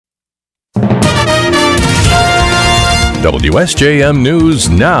WSJM News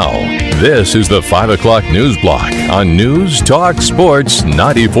Now. This is the 5 o'clock news block on News Talk Sports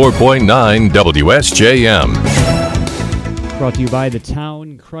 94.9 WSJM. Brought to you by the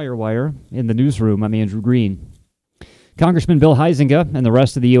Town Crier Wire. In the newsroom, I'm Andrew Green. Congressman Bill Huizenga and the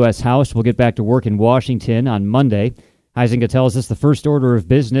rest of the U.S. House will get back to work in Washington on Monday. Huizenga tells us the first order of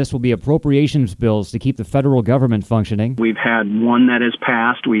business will be appropriations bills to keep the federal government functioning. We've had one that has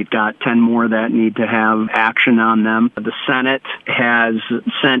passed. We've got 10 more that need to have action on them. The Senate has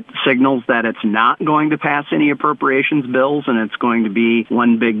sent signals that it's not going to pass any appropriations bills, and it's going to be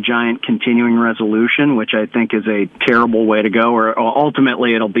one big giant continuing resolution, which I think is a terrible way to go. Or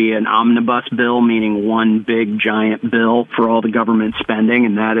ultimately, it'll be an omnibus bill, meaning one big giant bill for all the government spending,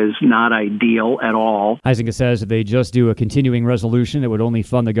 and that is not ideal at all. Huizenga says if they just do a continuing resolution, it would only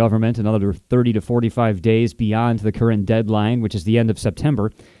fund the government another 30 to 45 days beyond the current deadline, which is the end of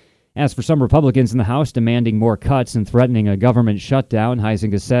September. As for some Republicans in the House demanding more cuts and threatening a government shutdown,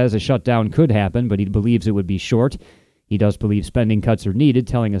 Huizenga says a shutdown could happen, but he believes it would be short. He does believe spending cuts are needed,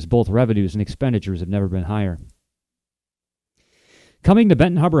 telling us both revenues and expenditures have never been higher. Coming to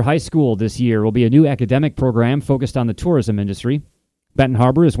Benton Harbor High School this year will be a new academic program focused on the tourism industry. Benton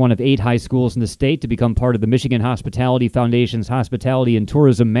Harbor is one of 8 high schools in the state to become part of the Michigan Hospitality Foundation's Hospitality and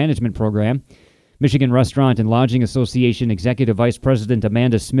Tourism Management Program. Michigan Restaurant and Lodging Association Executive Vice President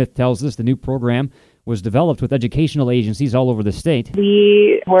Amanda Smith tells us the new program was developed with educational agencies all over the state.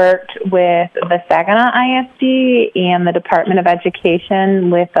 We worked with the Saginaw ISD and the Department of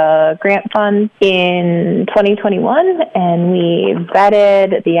Education with a grant fund in 2021, and we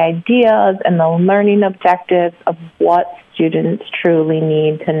vetted the ideas and the learning objectives of what students truly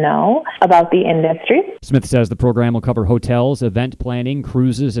need to know about the industry. Smith says the program will cover hotels, event planning,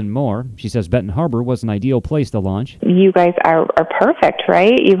 cruises, and more. She says Benton Harbor was an ideal place to launch. You guys are perfect,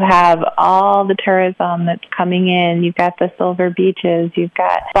 right? You have all the tourism that's coming in. You've got the silver beaches. You've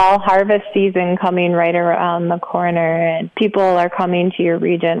got fall harvest season coming right around the corner, and people are coming to your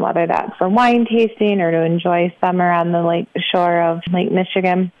region, whether that's for wine tasting or to enjoy summer on the lake shore of Lake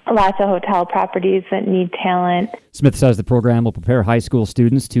Michigan. Lots of hotel properties that need talent. Smith says the program will prepare high school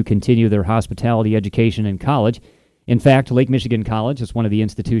students to continue their hospitality education in college. In fact, Lake Michigan College is one of the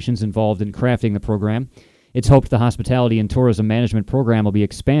institutions involved in crafting the program. It's hoped the Hospitality and Tourism Management program will be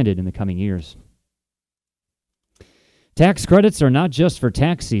expanded in the coming years. Tax credits are not just for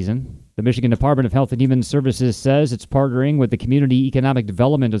tax season. The Michigan Department of Health and Human Services says it's partnering with the Community Economic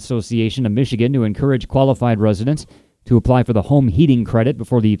Development Association of Michigan to encourage qualified residents to apply for the home heating credit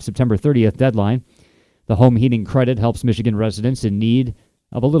before the September 30th deadline. The home heating credit helps Michigan residents in need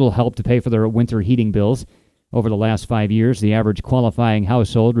of a little help to pay for their winter heating bills. Over the last 5 years, the average qualifying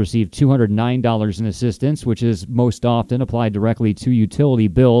household received $209 in assistance, which is most often applied directly to utility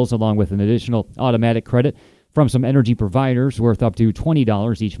bills, along with an additional automatic credit from some energy providers worth up to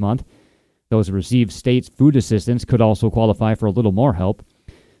 $20 each month. Those who receive state food assistance could also qualify for a little more help.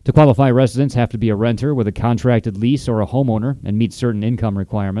 To qualify, residents have to be a renter with a contracted lease or a homeowner and meet certain income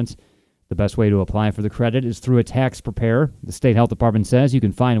requirements. The best way to apply for the credit is through a tax preparer. The State Health Department says you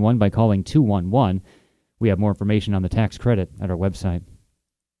can find one by calling 211. We have more information on the tax credit at our website.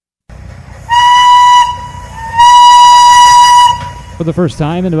 For the first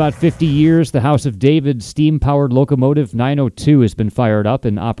time in about 50 years, the House of David steam-powered locomotive 902 has been fired up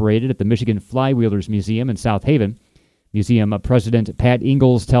and operated at the Michigan Flywheelers Museum in South Haven. Museum President Pat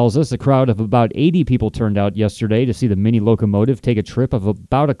Ingalls tells us a crowd of about 80 people turned out yesterday to see the mini locomotive take a trip of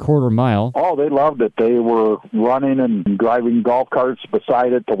about a quarter mile. Oh, they loved it. They were running and driving golf carts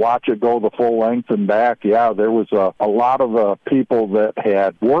beside it to watch it go the full length and back. Yeah, there was a lot of people that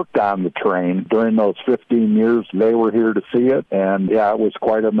had worked on the train during those 15 years. They were here to see it, and yeah, it was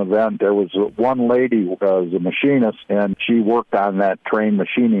quite an event. There was one lady who was a machinist, and she worked on that train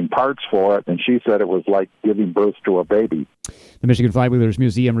machining parts for it, and she said it was like giving birth to a baby. The Michigan Flywheelers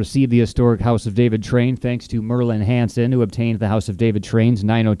Museum received the historic House of David train thanks to Merlin Hansen, who obtained the House of David trains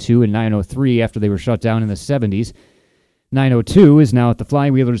 902 and 903 after they were shut down in the 70s. 902 is now at the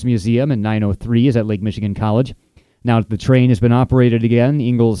Flywheelers Museum, and 903 is at Lake Michigan College. Now that the train has been operated again,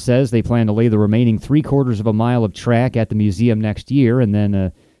 Ingalls says they plan to lay the remaining 3/4 of a mile of track at the museum next year and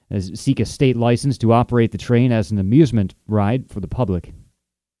then seek a state license to operate the train as an amusement ride for the public.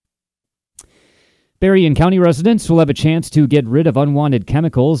 Berrien County residents will have a chance to get rid of unwanted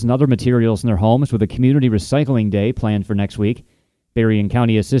chemicals and other materials in their homes with a community recycling day planned for next week. Berrien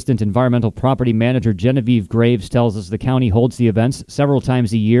County Assistant Environmental Property Manager Genevieve Graves tells us the county holds the events several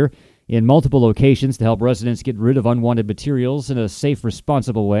times a year in multiple locations to help residents get rid of unwanted materials in a safe,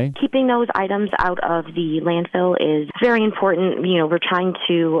 responsible way. Keeping those items out of the landfill is very important. We're trying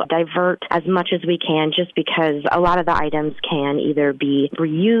to divert as much as we can just because a lot of the items can either be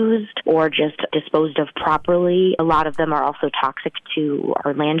reused or just disposed of properly. A lot of them are also toxic to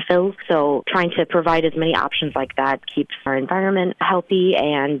our landfills. So trying to provide as many options like that keeps our environment healthy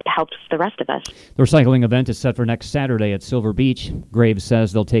and helps the rest of us. The recycling event is set for next Saturday at Silver Beach. Graves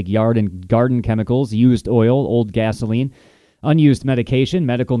says they'll take yard and garden chemicals, used oil, old gasoline, unused medication,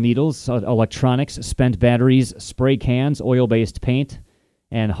 medical needles, electronics, spent batteries, spray cans, oil-based paint,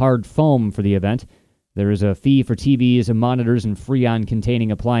 and hard foam for the event. There is a fee for TVs and monitors and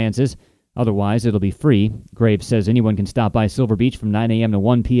Freon-containing appliances. Otherwise, it'll be free. Graves says anyone can stop by Silver Beach from 9 a.m. to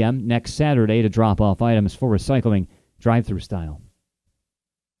 1 p.m. next Saturday to drop off items for recycling, drive-through style.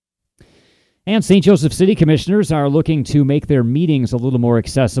 And St. Joseph City Commissioners are looking to make their meetings a little more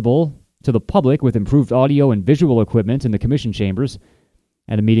accessible to the public with improved audio and visual equipment in the commission chambers.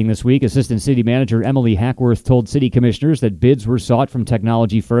 At a meeting this week, Assistant City Manager Emily Hackworth told city commissioners that bids were sought from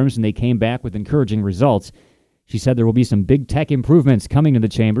technology firms and they came back with encouraging results. She said there will be some big tech improvements coming to the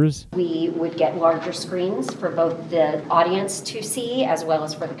chambers. We would get larger screens for both the audience to see as well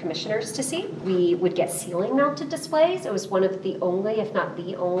as for the commissioners to see. We would get ceiling-mounted displays. It was one of the only, if not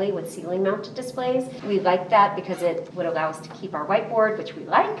the only, with ceiling-mounted displays. We liked that because it would allow us to keep our whiteboard, which we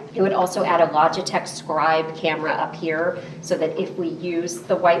like. It would also add a Logitech Scribe camera up here so that if we use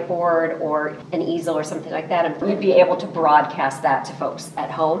the whiteboard or an easel or something like that, we'd be able to broadcast that to folks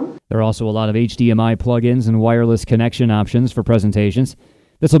at home. There are also a lot of HDMI plugins and wireless connection options for presentations.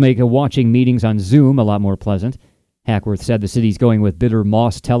 This will make watching meetings on Zoom a lot more pleasant. Hackworth said the city's going with bidder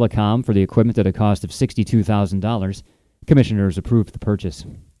Moss Telecom for the equipment at a cost of $62,000. Commissioners approved the purchase.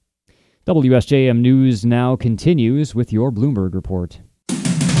 WSJM News now continues with your Bloomberg report.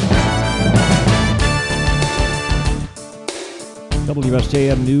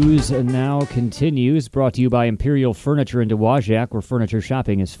 WSJM News now continues, brought to you by Imperial Furniture in Dowagiac, where furniture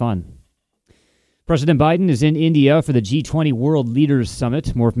shopping is fun. President Biden is in India for the G20 World Leaders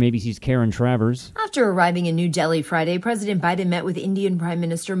Summit. More from ABC's Karen Travers. After arriving in New Delhi Friday, President Biden met with Indian Prime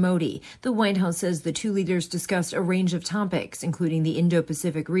Minister Modi. The White House says the two leaders discussed a range of topics, including the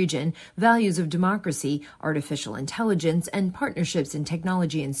Indo-Pacific region, values of democracy, artificial intelligence, and partnerships in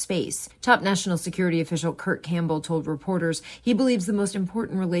technology and space. Top national security official Kurt Campbell told reporters he believes the most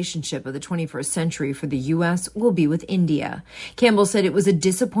important relationship of the 21st century for the U.S. will be with India. Campbell said it was a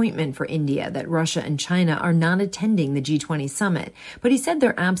disappointment for India that Russia and China are not attending the G20 summit, but he said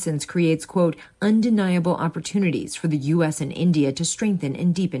their absence creates, quote, undeniable opportunities for the U.S. and India to strengthen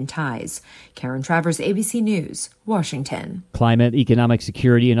and deepen ties. Karen Travers, ABC News, Washington. Climate, economic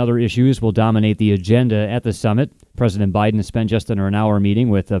security, and other issues will dominate the agenda at the summit. President Biden has spent just under an hour meeting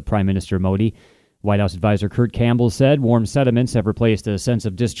with Prime Minister Modi. White House advisor Kurt Campbell said warm sentiments have replaced a sense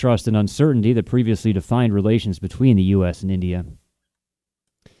of distrust and uncertainty that previously defined relations between the U.S. and India.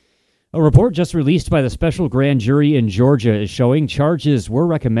 A report just released by the special grand jury in Georgia is showing charges were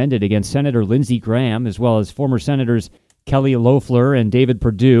recommended against Senator Lindsey Graham, as well as former Senators Kelly Loeffler and David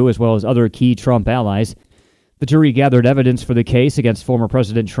Perdue, as well as other key Trump allies. The jury gathered evidence for the case against former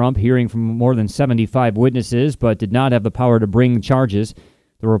President Trump, hearing from more than 75 witnesses, but did not have the power to bring charges.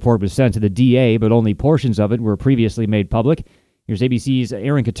 The report was sent to the DA, but only portions of it were previously made public. Here's ABC's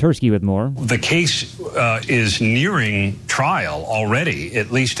Aaron Katersky with more. The case is nearing trial already,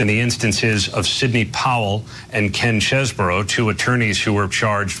 at least in the instances of Sidney Powell and Ken Chesborough, two attorneys who were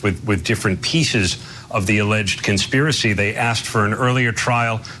charged with different pieces of the alleged conspiracy. They asked for an earlier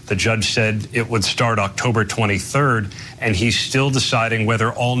trial. The judge said it would start October 23rd, and he's still deciding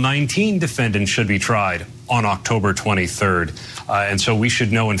whether all 19 defendants should be tried on October 23rd. And so we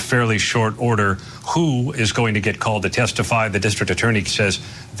should know in fairly short order who is going to get called to testify. The district attorney says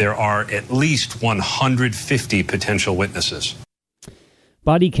there are at least 150 potential witnesses.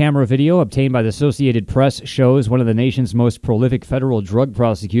 Body camera video obtained by the Associated Press shows one of the nation's most prolific federal drug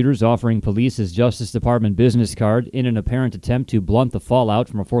prosecutors offering police his Justice Department business card in an apparent attempt to blunt the fallout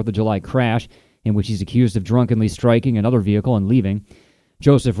from a 4th of July crash in which he's accused of drunkenly striking another vehicle and leaving.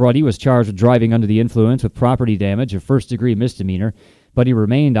 Joseph Ruddy was charged with driving under the influence with property damage, a first-degree misdemeanor, but he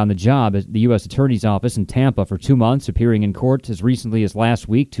remained on the job at the U.S. Attorney's Office in Tampa for 2 months, appearing in court as recently as last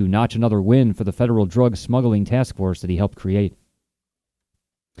week to notch another win for the federal drug smuggling task force that he helped create.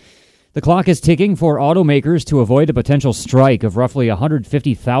 The clock is ticking for automakers to avoid a potential strike of roughly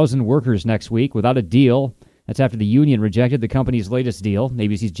 150,000 workers next week without a deal. That's after the union rejected the company's latest deal.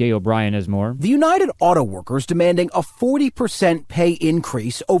 ABC's Jay O'Brien has more. The United Auto Workers demanding a 40% pay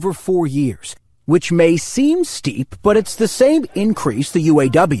increase over 4 years. which may seem steep, but it's the same increase the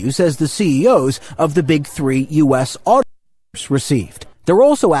UAW says the CEOs of the big three U.S. automakers received. They're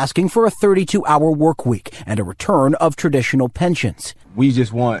also asking for a 32-hour work week and a return of traditional pensions. We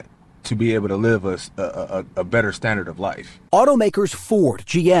just want to be able to live a better standard of life. Automakers Ford,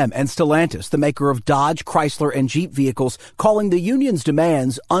 GM, and Stellantis, the maker of Dodge, Chrysler, and Jeep vehicles, calling the union's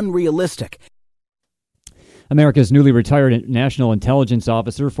demands unrealistic. America's newly retired National Intelligence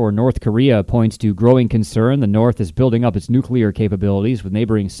Officer for North Korea points to growing concern the North is building up its nuclear capabilities with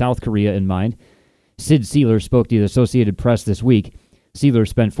neighboring South Korea in mind. Sid Sealer spoke to the Associated Press this week. Sealer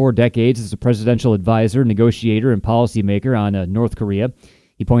spent 4 decades as a presidential advisor, negotiator, and policymaker on North Korea.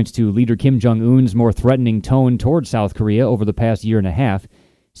 He points to leader Kim Jong-un's more threatening tone toward South Korea over the past year and a half.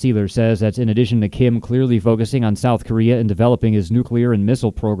 Sealer says that's in addition to Kim clearly focusing on South Korea and developing his nuclear and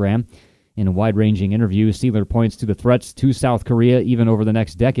missile program. In a wide-ranging interview, Sealer points to the threats to South Korea even over the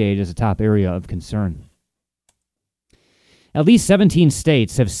next decade as a top area of concern. At least 17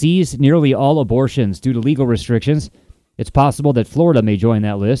 states have seized nearly all abortions due to legal restrictions. It's possible that Florida may join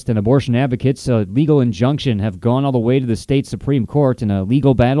that list, and abortion advocates, a legal injunction, have gone all the way to the state Supreme Court in a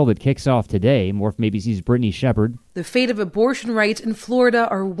legal battle that kicks off today. More from ABC's Brittany Shepard. The fate of abortion rights in Florida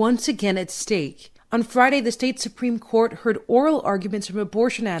are once again at stake. On Friday, the state Supreme Court heard oral arguments from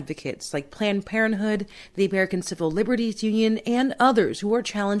abortion advocates like Planned Parenthood, the American Civil Liberties Union, and others who are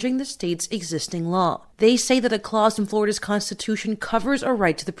challenging the state's existing law. They say that a clause in Florida's Constitution covers a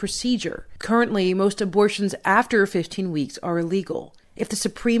right to the procedure. Currently, most abortions after 15 weeks are illegal. If the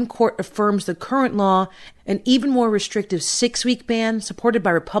Supreme Court affirms the current law, an even more restrictive 6-week ban, supported by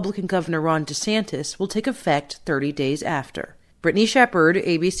Republican Governor Ron DeSantis, will take effect 30 days after. Brittany Shepard,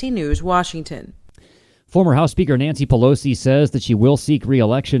 ABC News, Washington. Former House Speaker Nancy Pelosi says that she will seek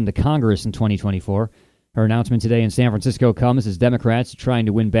re-election to Congress in 2024. Her announcement today in San Francisco comes as Democrats are trying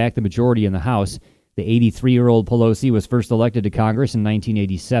to win back the majority in the House. The 83-year-old Pelosi was first elected to Congress in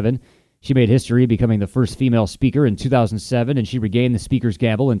 1987. She made history becoming the first female speaker in 2007, and she regained the speaker's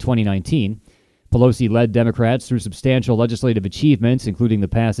gavel in 2019. Pelosi led Democrats through substantial legislative achievements, including the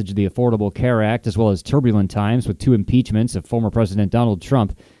passage of the Affordable Care Act, as well as turbulent times with 2 impeachments of former President Donald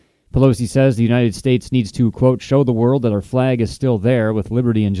Trump. Pelosi says the United States needs to, quote, show the world that our flag is still there with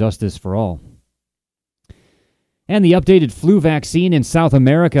liberty and justice for all. And the updated flu vaccine in South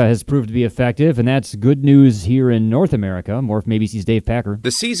America has proved to be effective, and that's good news here in North America. More from ABC's Dave Packer.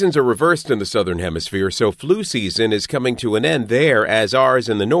 The seasons are reversed in the Southern Hemisphere, so flu season is coming to an end there as ours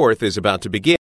in the North is about to begin.